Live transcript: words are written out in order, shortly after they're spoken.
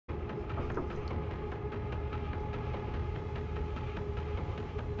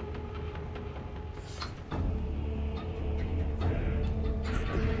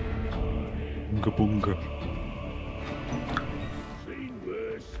Boonga boonga.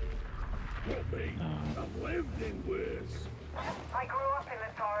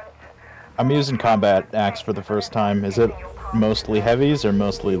 I'm using combat axe for the first time. Is it mostly heavies or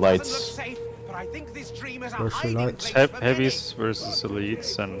mostly lights? Mostly lights. Heavies versus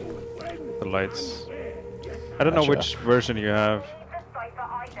elites and the lights. I don't know Gotcha. which version you have.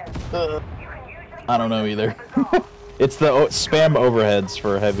 I don't know either. It's the spam overheads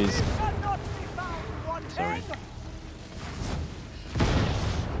for heavies. Sorry.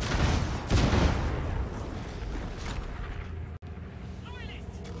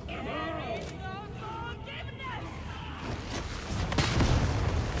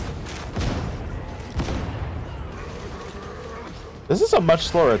 This is a much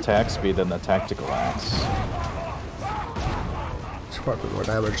slower attack speed than the tactical axe. It's quite a bit more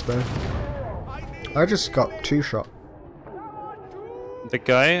damage though. I just got 2-shot. The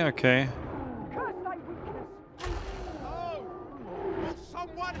guy? Okay.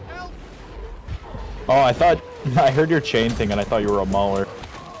 Oh, I thought I heard your chain thing and I thought you were a mauler.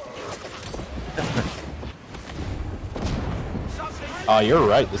 Oh, you're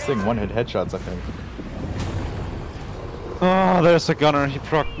right. This thing one-hit headshots, I think. Oh, there's a gunner. He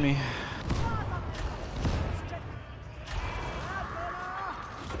procced me.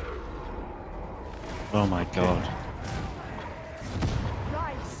 Oh my god.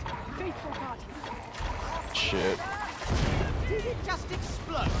 Shit. Did it just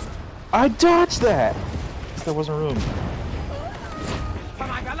explode? I dodged that! There wasn't room. For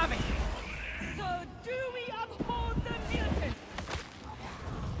my beloved! So do we uphold the mutant?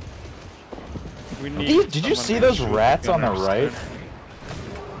 We need Did you someone see to those shoot the rats on the gunners right? there.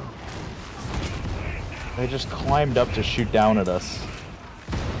 They just climbed up to shoot down at us.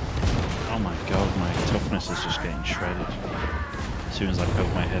 Oh my god, my toughness is just getting shredded. As soon as I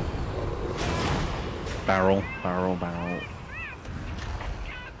poke my head. Barrel, barrel, barrel.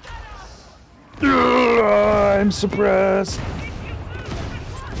 I'm suppressed.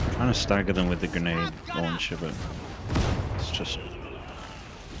 I'm trying to stagger them with the grenade launcher, but it's just...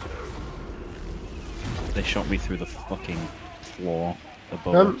 They shot me through the fucking floor. The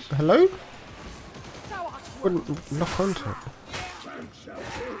bullets. Hello? Wouldn't lock onto it.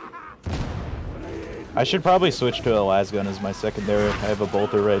 I should probably switch to a las gun as my secondary. I have a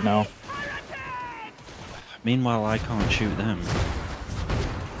bolter right now. Meanwhile, I can't shoot them.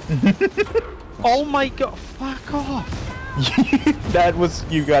 Oh my god, fuck off! That was,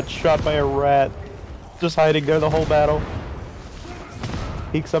 you got shot by a rat. Just hiding there the whole battle.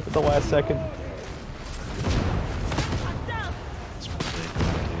 Peeks up at the last second. That's probably a good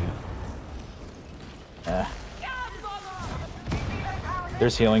idea.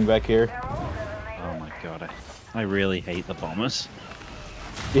 There's healing back here. Oh my god, I really hate the bombers.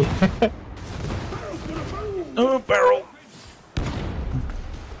 Oh, barrel!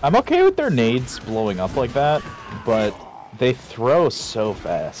 I'm okay with their nades blowing up like that, but they throw so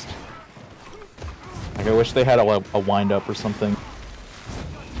fast. Like, I wish they had a wind up or something.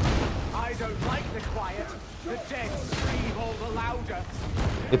 I don't like the quiet. The dead scream all the louder.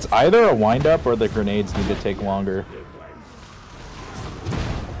 It's either a wind up or the grenades need to take longer.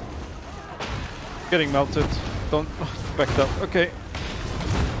 Getting melted. Don't back up. Okay.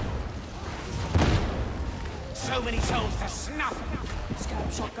 So many souls to snuff.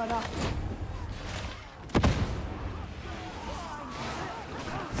 Scab shotgun up.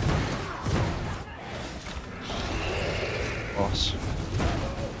 Boss.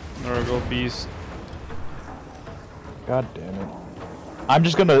 There we go, beast. God damn it. I'm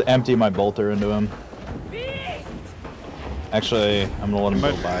just gonna empty my bolter into him. Actually, I'm gonna let him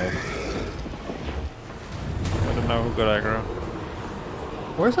go by. I don't know who got aggro.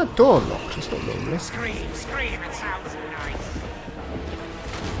 Why is that door locked? It's not normally. Scream, scream, it sounds nice.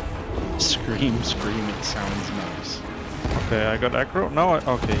 Scream, scream, it sounds nice. Okay, I got aggro. No,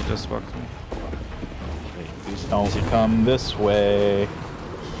 okay, he just fucked me. Wait, who's Don't come this way.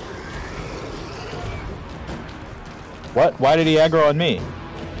 What? Why did he aggro on me?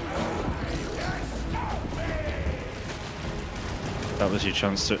 That was your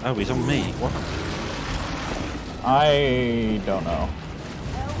chance to... Oh, he's on me. What? I don't know.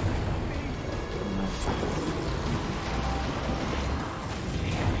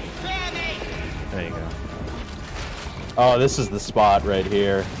 There you go. Oh, this is the spot right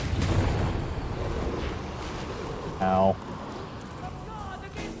here. Ow.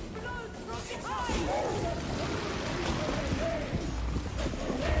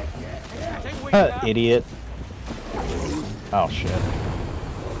 Idiot. Oh shit.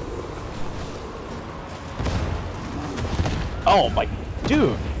 Oh my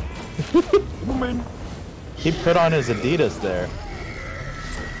dude. He put on his Adidas there.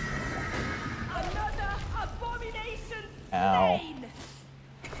 Another abomination Ow. slain.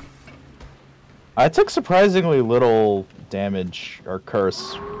 I took surprisingly little damage or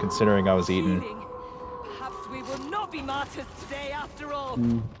curse considering I was eaten. Healing. Perhaps we will not be martyrs today after all.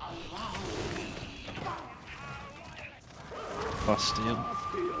 Bastille.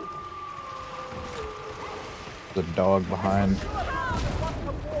 The dog behind.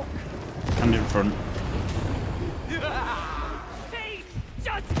 And in front. Face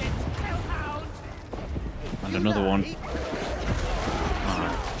judgment, hellhound. And another one.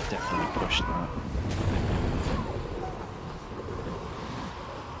 Oh, definitely pushed that.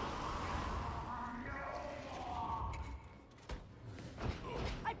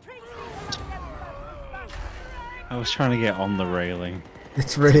 I pray you. I was trying to get on the railing.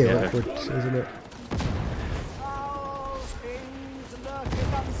 It's really Yeah. awkward, isn't it?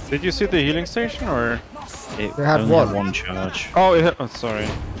 Did you see the healing station or? It They had only one. had one charge. Oh, yeah. Oh, sorry.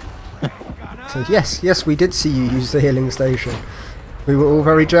 So yes, we did see you use the healing station. We were all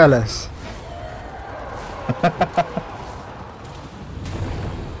very jealous.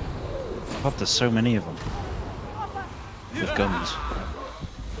 God, there's so many of them. With guns.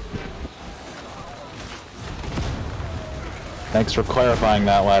 Thanks for clarifying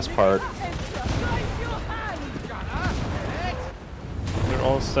that last part. They're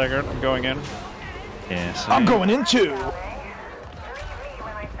all staggered. I'm going in. Yeah, so I'm going in too.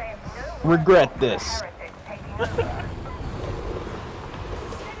 Regret this.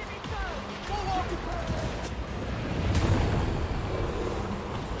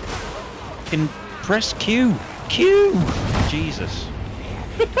 Fucking press Q! Q! Jesus.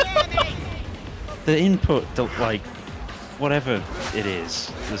 The input, like, whatever it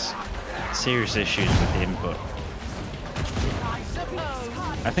is, there's serious issues with the input.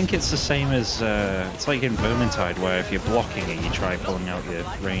 I think it's the same as, it's like in Vermintide, where if you're blocking it, you try pulling out your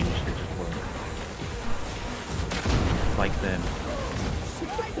range, it just won't. Like then.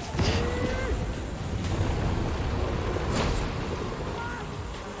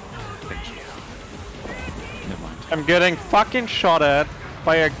 Thank you. Never mind. I'm getting fucking shot at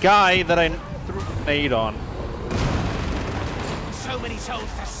by a guy that I threw a nade on. So many souls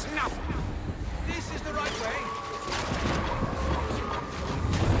to snuff. This is the right way.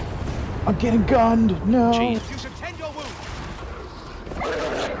 I'm getting gunned. No. Jeez. You should tend your wound.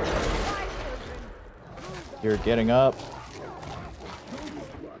 You're getting up.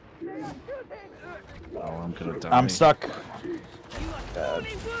 Oh, I'm gonna die. I'm stuck.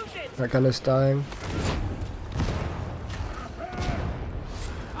 That gunner's dying.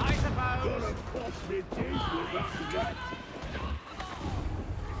 I suppose.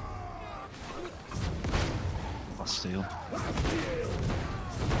 Bastille.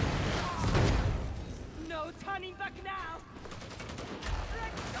 No turning back now.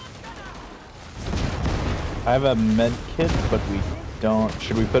 I have a med kit, but we don't.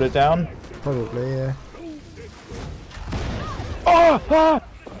 Should we put it down? Probably, yeah. Oh! Ah!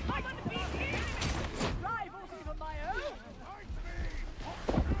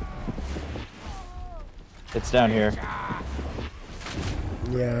 It's down here.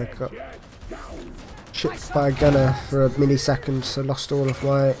 Yeah, I got chipped by a gunner for a millisecond, so lost all of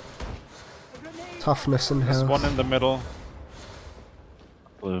my toughness and There's health. one in the middle.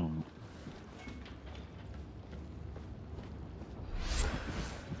 Boom.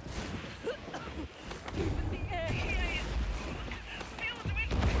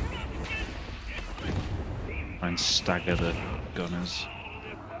 Try and stagger the gunners.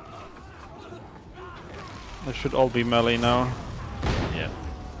 They should all be melee now. Yeah.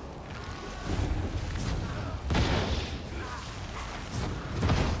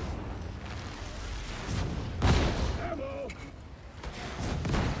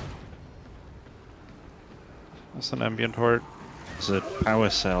 That's an ambient horde. There's a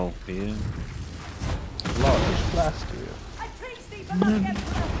power cell here. Large blast here. I praise thee for my emperor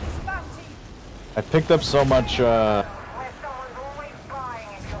this bounty. I picked up so much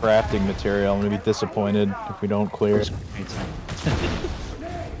crafting material. I'm gonna be disappointed if we don't clear it.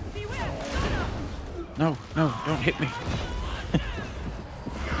 No, no, don't hit me.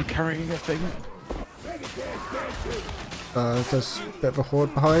 I'm carrying a thing. There's a bit of a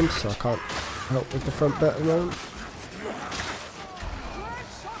horde behind, so I can't help with the front bit at the moment.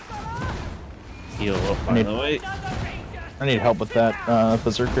 Heal up, by the way. I need help with that,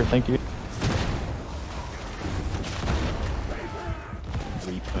 Berserker, thank you.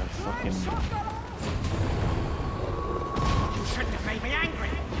 Reaper, fucking. You shouldn't have made me angry.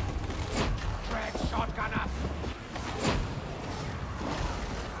 Dread shotgunner.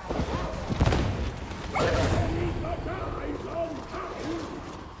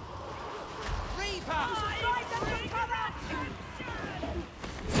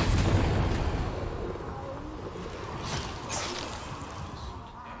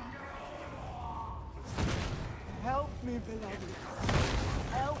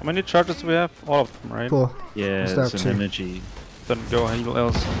 How many charges do we have? All of them, right? 4. Yeah, Is that it's two? an energy. Then go heal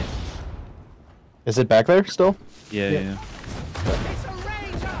else. Is it back there still? Yeah, Yeah. yeah. It's a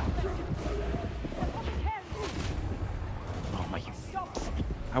ranger! Oh my.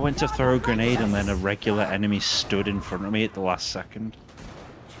 I went to throw a grenade and then a regular enemy stood in front of me at the last second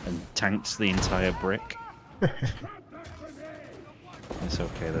and tanked the entire brick. It's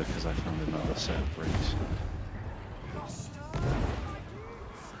okay though, because I found another set of bricks.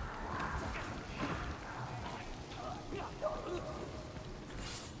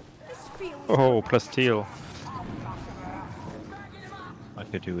 Oh, plus steel. I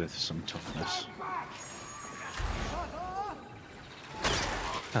could do with some toughness.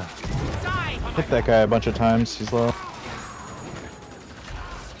 Hit that guy a bunch of times. He's low.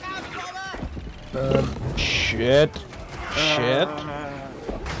 Shit. Shit.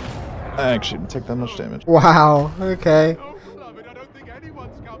 I actually didn't take that much damage. Wow, okay. Beloved, I don't think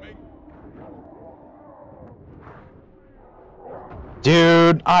anyone's coming.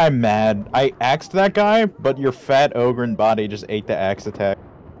 Dude, I'm mad. I axed that guy, but your fat ogre body just ate the axe attack.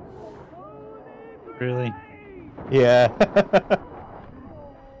 Really? Yeah. Courage,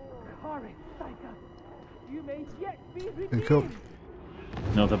 Psyker. You may yet be Very cool.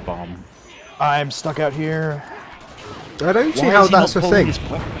 Another bomb. I'm stuck out here. I don't see Why how is he that's not a pulling thing. his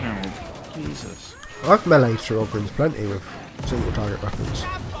weapon out? Jesus. I've meleeed through Ogrins plenty with single target weapons.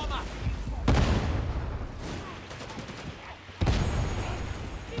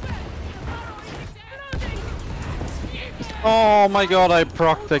 Oh my god, I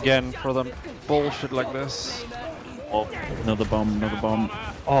procced again for them bullshit like this. Oh, another bomb, another bomb.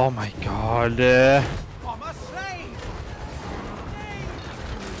 Oh my god. Bomber slain.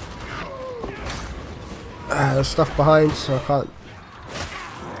 There's stuff behind, so I can't.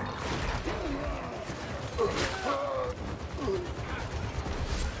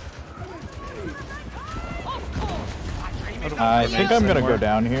 I think I'm gonna go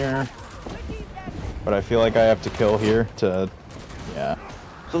down here. But I feel like I have to kill here to... Yeah.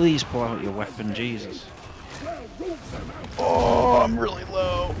 Please pull out your weapon, Jesus. Oh, I'm really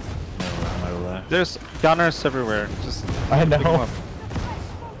low. No ammo left. There's gunners everywhere. Just I pick 'em know. up.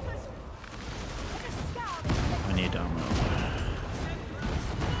 I need ammo.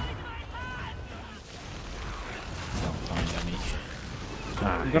 Don't find any.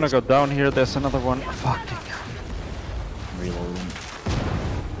 Ah, I'm gonna go down here. There's another one. Fucking. reload.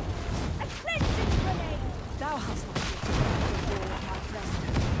 Thou hast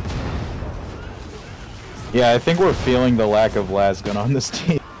Yeah, I think we're feeling the lack of lasgun on this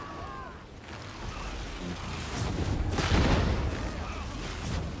team.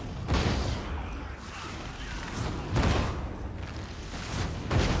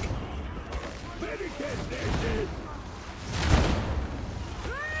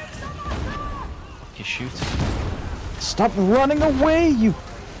 You shoot. Stop running away, you...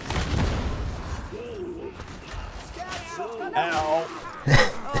 Ow.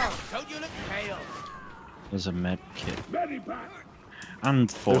 Don't you look pale? There's a med kit.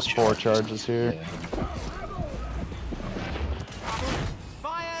 And four There's 4 charges here. Yeah.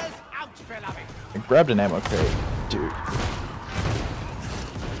 Fires out, beloved. I grabbed an ammo crate. Dude.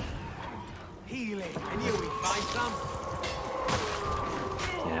 Healing. And you will find some.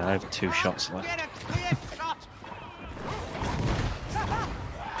 Yeah, I have 2 shots left. Get a clear shot.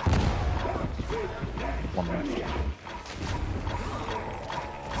 One left.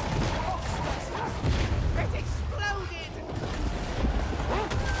 It exploded.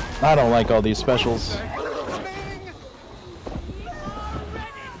 I don't like all these specials. Coming.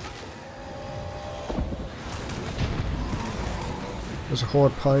 There's a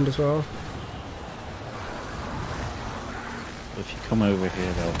horde behind as well. If you come over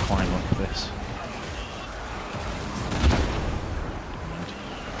here, they'll climb up this.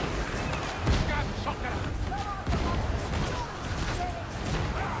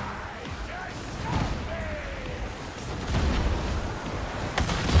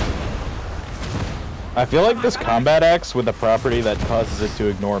 I feel like this combat axe with a property that causes it to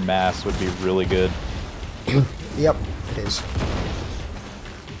ignore mass would be really good. Yep, it is.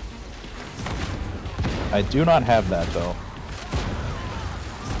 I do not have that though.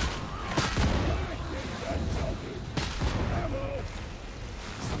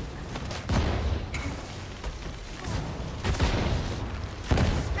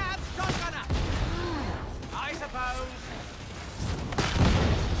 Scab shotgunner. I suppose.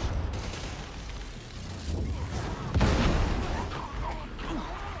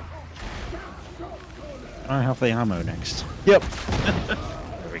 I have the ammo next. Yep.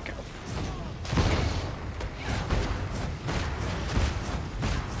 There we go.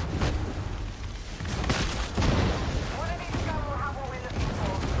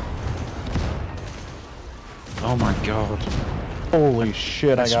 Oh my god. Holy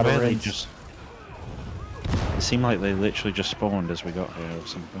shit, I got a It rinse. seemed like they literally just spawned as we got here or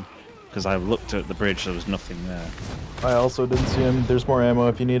something. Because I looked at the bridge, there was nothing there. I also didn't see him. There's more ammo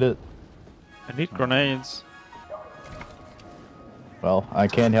if you need it. I need grenades. Well, I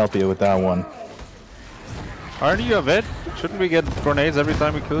can't help you with that one. Aren't you a vet? Shouldn't we get grenades every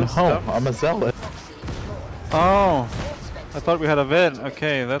time we kill No, stuff? I'm a zealot. Oh, I thought we had a vet.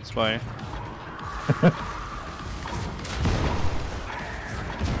 Okay, that's why.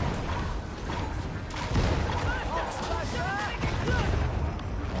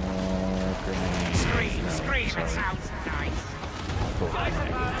 Scream, it sounds nice.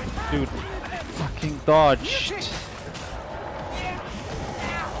 Dude, fucking dodged.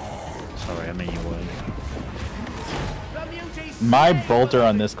 Sorry, I mean you were. My bolter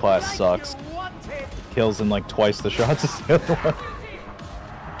on this class sucks. Kills in like twice the shots as the other one.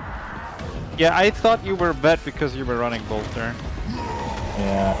 Yeah, I thought you were vet because you were running bolter.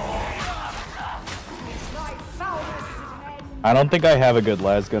 Yeah. I don't think I have a good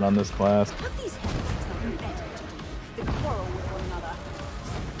lasgun on this class. Have these heretics not embedded? They quarrel with one another.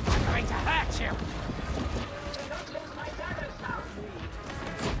 I'm going to hurt you.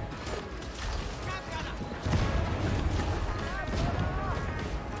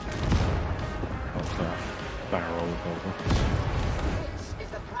 What's that? Barrel over.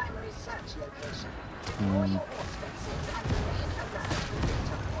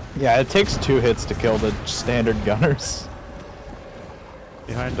 Yeah, it takes 2 hits to kill the standard gunners.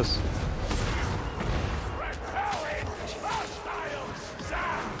 Behind us. I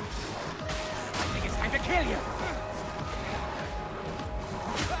think it's time to kill you.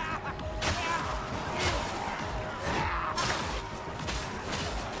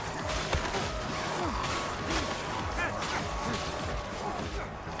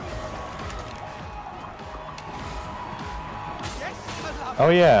 Oh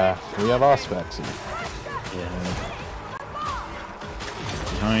yeah, we have Auspex. Yeah.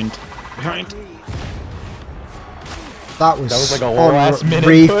 Behind. That was like a on last-minute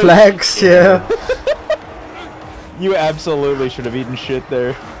reflex, push. yeah. You absolutely should have eaten shit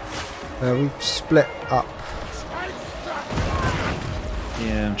there. We've split up.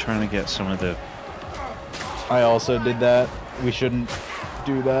 Yeah, I'm trying to get some of the... I also did that. We shouldn't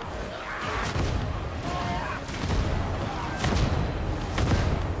do that.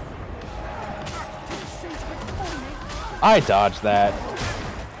 I dodged that.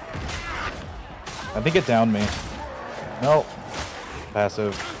 I think it downed me. Nope.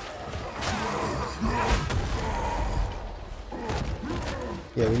 Passive.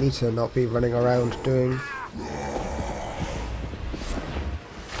 Yeah, we need to not be running around doing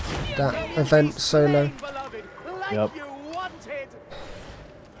that event solo. Yep.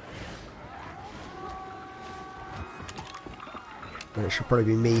 And it should probably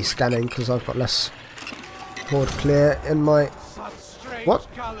be me scanning because I've got less board clear in my... What?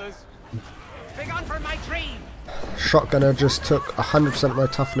 Begun from my dream. Shotgunner just took 100% of my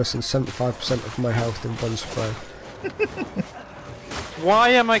toughness and 75% of my health in one spray. Why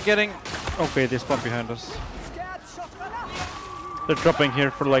am I getting... Okay, they spawned behind us. They're dropping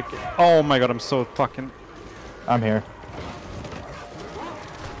here for like... Oh my god, I'm so fucking... I'm here.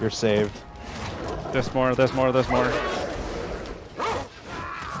 You're saved. There's more.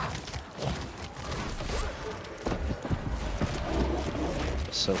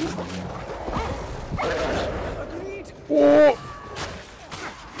 So funny. Whoa!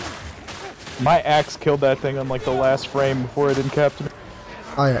 My axe killed that thing on like the last frame before it encapped me.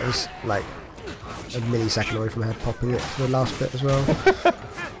 Oh yeah, it was like a millisecond away from head popping it for the last bit as well.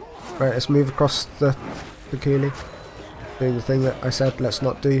 Right, let's move across the Kili. Doing the thing that I said let's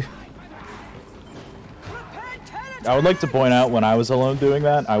not do. I would like to point out when I was alone doing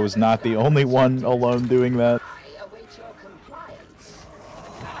that, I was not the only one alone doing that.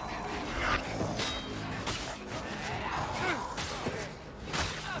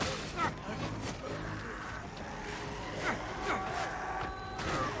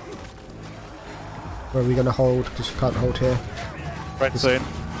 Where are we going to hold? Because we can't hold here. Right side.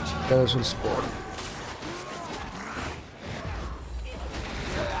 Those will spawn.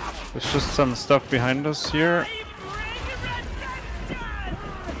 There's just some stuff behind us here.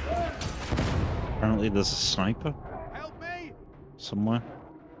 Apparently there's a sniper Help me. somewhere.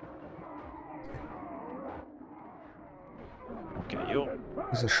 Okay, you.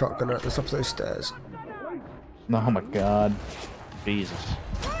 There's a shotgunner at the top of those stairs. Oh my god. Jesus.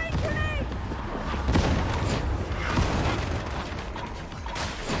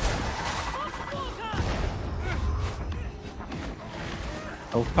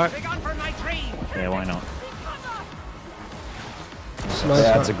 Health pack? Begun from my dream. Yeah, why not?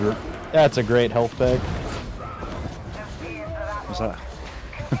 That's a nice one. That's a great health pack. Was that?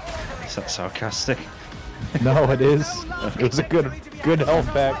 Is that sarcastic? No, it is. It was a good health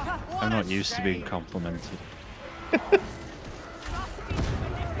pack. I'm not used to being complimented.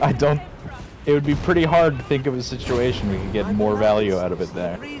 I don't. It would be pretty hard to think of a situation we could get more value out of it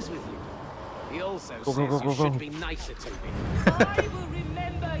there. Agrees with you. He also Go, says go, go, you go, should go. be nicer to me. I will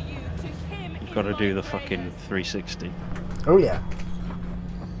remember you to him. You've got to do the fucking 360. Oh yeah.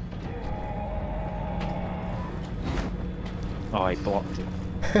 Oh, I blocked it.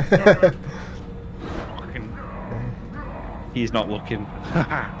 Fucking. He's not looking.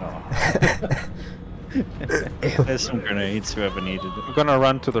 Oh. There's some grenades, whoever needed it. I'm gonna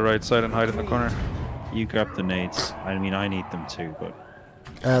run to the right side and hide in the corner. You grab the nades. I mean, I need them too, but...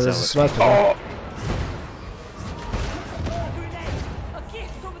 There's a Sell it. sniper there.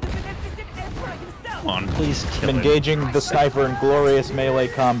 Come on, please kill him. Engaging the sniper in glorious melee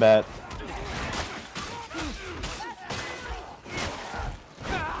combat.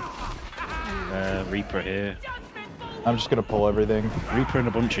 Reaper here. I'm just gonna pull everything. Reaper and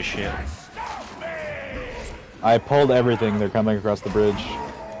a bunch of shit. I pulled everything. They're coming across the bridge.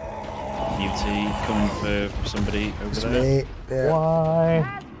 UT coming for somebody over It's there. me. Yeah.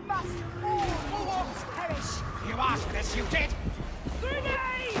 Why? You asked for this, you did.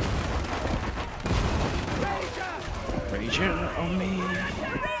 Rager on me.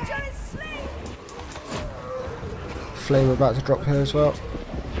 Flame about to drop here as well.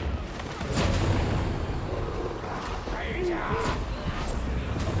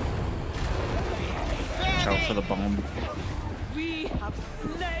 Watch out for the bomb. We have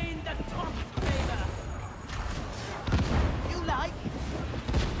slain the top flavor. You like?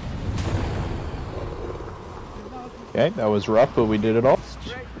 Okay, that was rough, but we did it all.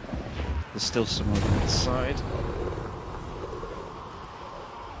 There's still some on the side.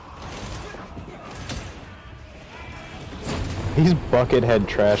 These buckethead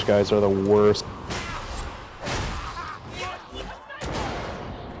trash guys are the worst.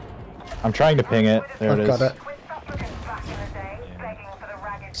 I'm trying to ping it. There it I've is. got it.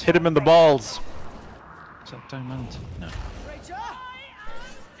 Just hit him in the balls. Is that diamond? No.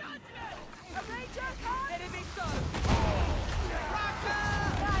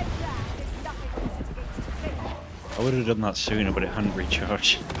 I would have done that sooner, but it hadn't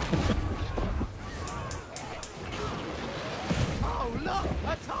recharged. Oh, look!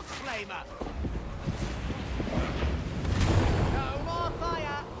 A top flamer! No more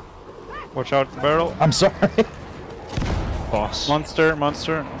fire! Watch out, the barrel. I'm sorry. Boss. Monster,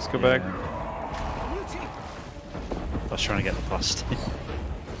 monster. Let's go back. I was trying to get the plastic.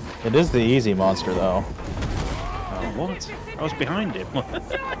 It is the easy monster, though. Oh, what? I was behind him.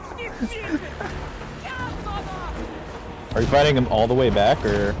 Are you fighting him all the way back,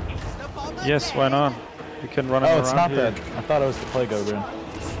 or? Yes, why not? We can run him Oh, around it's not here. that. I thought it was the plague ogre.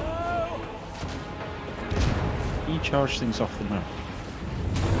 He charged things off the map.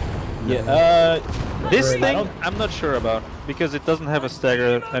 Yeah. This I thing, don't- I'm not sure about, because it doesn't have a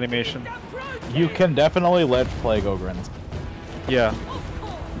stagger animation. You can definitely let plague ogre in. Yeah.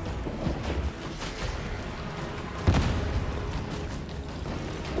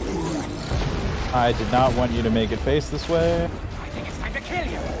 I did not want you to make it face this way. I think it's time to kill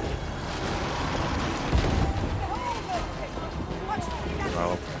you!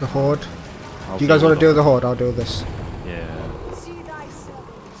 Well, The horde. I'll Do you guys deal want to with deal with the horde? I'll deal with this. Yeah.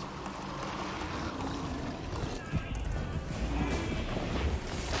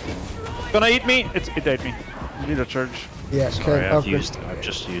 Gonna eat me? It ate me. You need a charge. Yeah, Sorry, okay. I've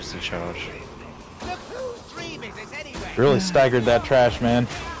just used the charge. Look whose dream is it anyway? Really staggered that trash, man.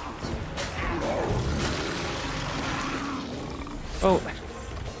 Oh.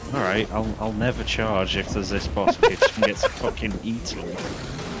 Alright, I'll never charge if there's this boss bitch and gets fucking eaten.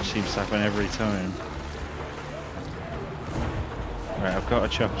 Seems to happen every time. Right, I've got a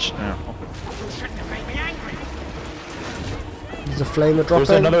charge now. You shouldn't have made me angry! There's a flamer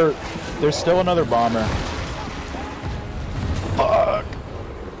dropping. There's still another bomber. Fuck.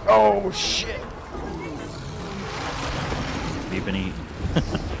 Oh shit. You've been eaten.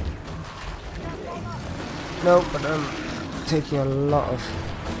 No, but I'm taking a lot of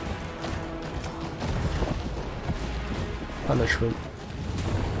punishment.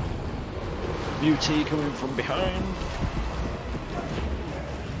 Beauty coming from behind.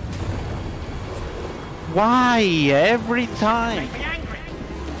 Why? Every time? Make me angry!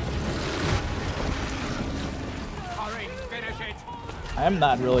 Hurry, finish it! I'm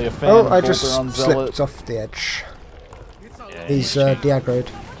not really a fan Oh, of I Bolter just on Zealot. slipped off the edge. Yeah, He's changed. deaggroed.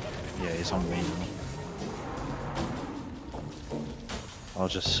 Yeah, he's on me. I'll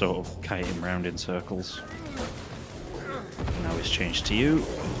just sort of kite him round in circles. Now he's changed to you.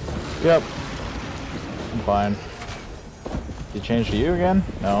 Yep. I'm fine. Did he change to you again?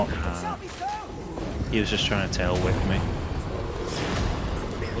 No. He was just trying to tail whip me.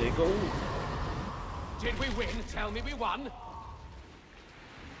 There you go. Did we win? Tell me we won.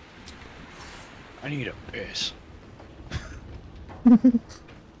 I need a piss.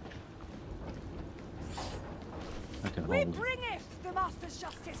 I can We hold it. bringeth the Master's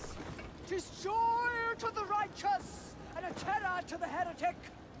justice. 'Tis joy to the righteous and a terror to the heretic.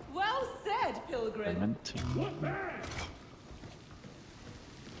 Well said, I pilgrim. meant to.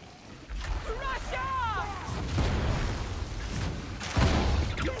 Russia!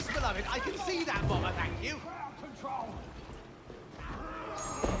 Yes, beloved, I can see that bomber, thank you.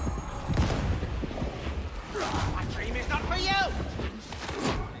 My dream is not for you!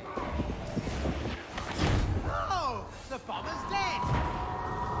 Oh, the bomber's dead!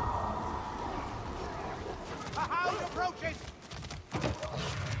 A hound approaches!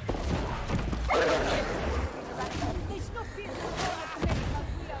 There's no fear for God to make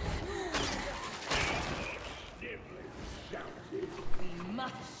us we are We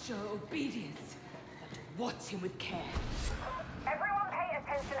must show obedience, but watch him with care. Everyone pay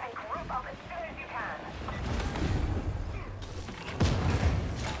attention and group up as soon as you can.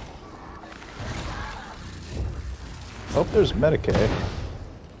 Hope there's Medicaid.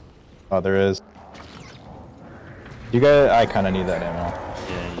 Oh, there is. You guys, I kind of need that ammo.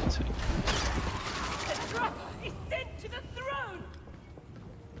 Yeah, you too. The dropper is sent to the throne!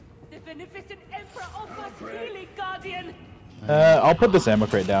 The beneficent Emperor offers healing, Guardian! I'll put this ammo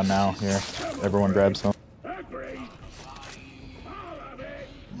crate down now. Here, everyone grab some.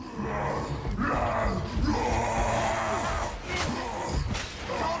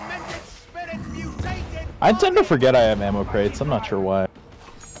 Tormented spirits mutated! I tend to forget I have ammo crates. I'm not sure why.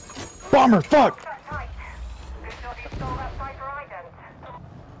 Bomber, fuck! That tight. This sure you stole that Psyker ident.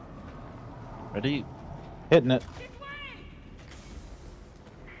 Ready? Hitting it.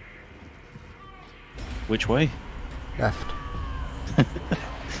 Which way? Left.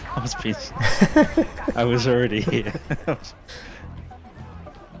 I was being... I was already here.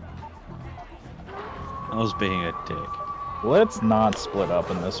 I was being a dick. Let's not split up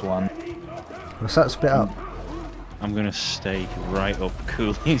in this one. What's that split up? I'm gonna stay right up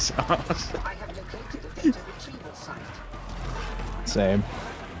Cooley's ass. Same.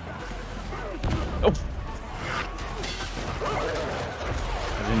 Oh!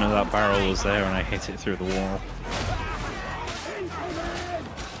 I didn't know that barrel was there and I hit it through the wall.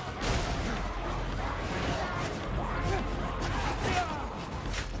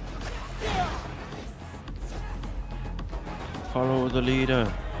 Follow the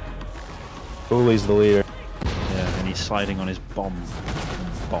leader. Cooley's the leader. Yeah, and he's sliding on his bomb.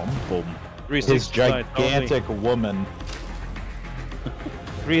 Bomb? 360 His gigantic woman.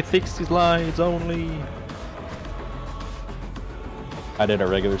 360 slides only. I did a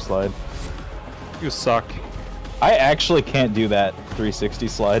regular slide. You suck. I actually can't do that 360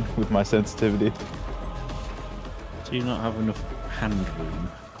 slide with my sensitivity. Do you not have enough hand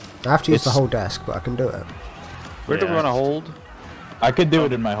room? I have to use the It's- whole desk, but I can do it. Where do we want to hold? I could do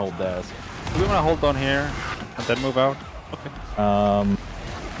it in my whole desk. Do we want to hold down here and then move out? Okay.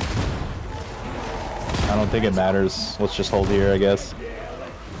 I don't think it matters. Let's just hold here, I guess.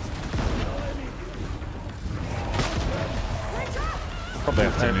 Probably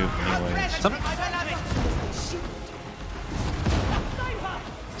have to move anyways.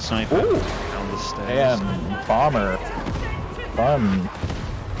 Sniper Ooh. down the stairs. And bomber. Fun.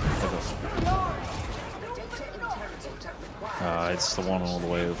 It's the one all the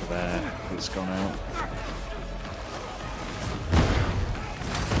way over there. It's gone out.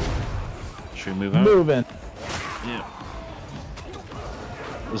 Should we move out? Moving. Yeah.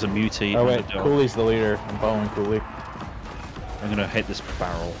 There's a mutie. Oh on wait, the door. Cooley's the leader. I'm following Cooley. I'm gonna hit this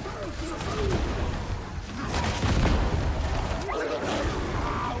barrel.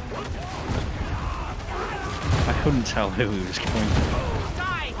 I couldn't tell who he was going for.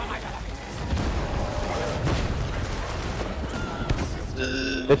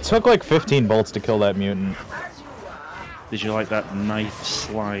 It took like 15 bolts to kill that mutant. Did you like that knife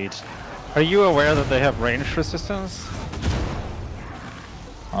slide? Are you aware that they have range resistance?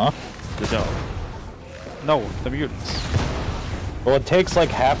 Huh? The dog. No, the mutants. Well, it takes like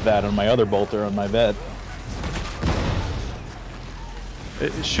half that on my other bolter on my vet.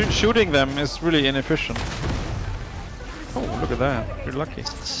 Shooting them is really inefficient. Oh, look at that. You're lucky.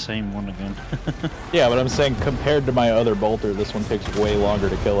 It's the same one again. Yeah, but I'm saying compared to my other bolter, this one takes way longer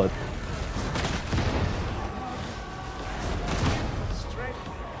to kill it.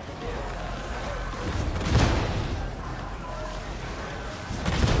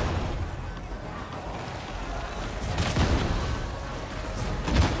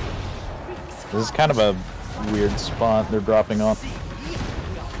 This is kind of a weird spot they're dropping on.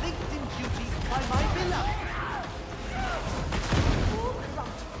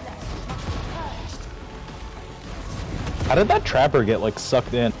 How did that trapper get, like,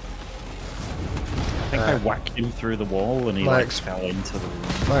 sucked in? I think I whacked him through the wall and he like fell into the room.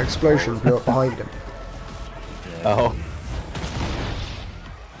 My explosion blew up behind him. Yeah. Oh.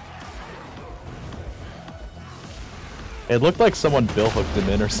 It looked like someone bill hooked him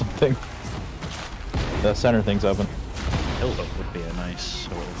in or something. The center thing's open. Hill hook would be a nice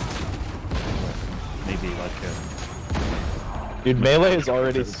sort of maybe like a. Dude, melee is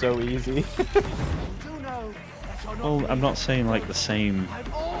already so easy. Well, I'm not saying like the same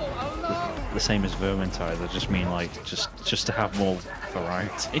as Vermintide. I just mean like just to have more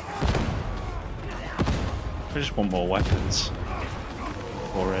variety. I just want more weapons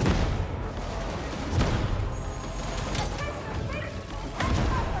already.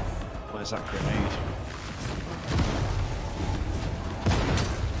 Where's that grenade?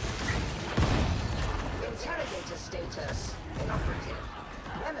 Interrogator status inoperative.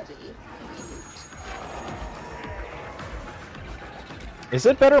 Remedy reboot. Is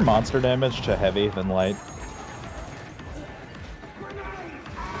it better monster damage to heavy than light?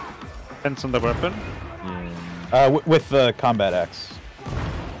 Depends on the weapon. With the Combat X.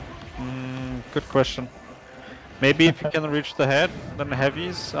 Good question. Maybe if you can reach the head, then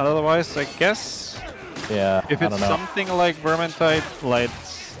heavies. Otherwise, I guess. Yeah, If I it's don't know. something like Vermintide,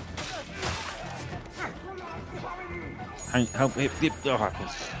 lights. I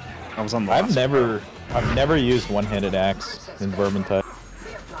was on the I've last never used one-handed axe in Vermintide.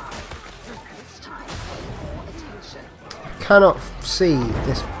 This time, pay more attention. Cannot see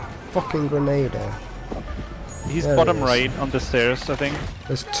this fucking grenadier. He's There bottom he is. right on the stairs, I think.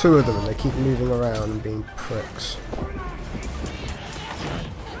 There's two of them and they keep moving around and being pricks.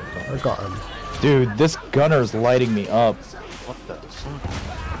 I got him. Dude, this gunner's lighting me up. What the fuck?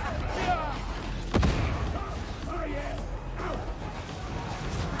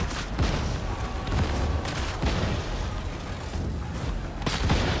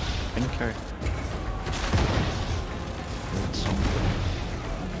 Okay.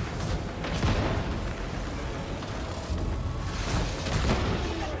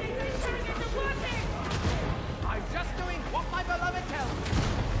 I'm just doing what my beloved tells me.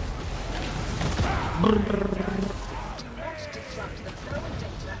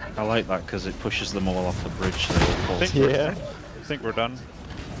 I like that because it pushes them all off the bridge. So they all fall. Yeah, I think we're done.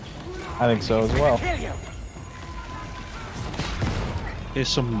 I think so as well. Kill you. Here's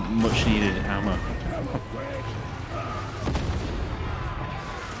some much needed ammo. It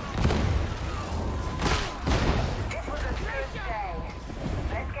was a good day.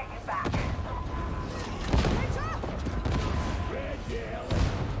 Let's get you back.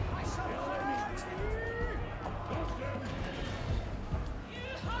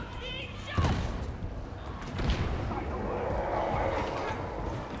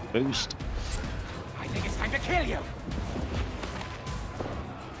 Boost. I think it's time to kill you.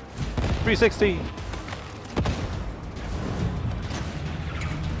 360.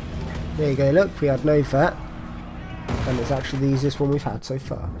 There you go, look, we had no vet. And it's actually the easiest one we've had so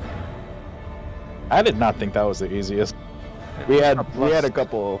far. I did not think that was the easiest. We had a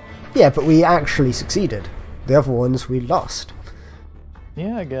couple. Yeah, but we actually succeeded. The other ones we lost.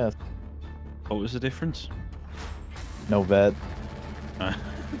 Yeah, I guess. What was the difference? No vet.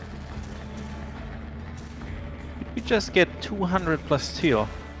 We just get 200 plus teal.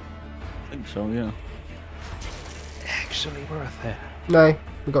 I think so, yeah. Actually worth it. No,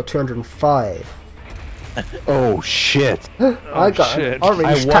 we got 205. Oh shit! I got shit. an orange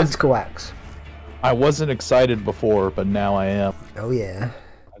I was- tactical axe. I wasn't excited before, but now I am. Oh yeah.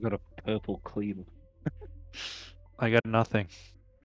 I got a purple cleaver. I got nothing.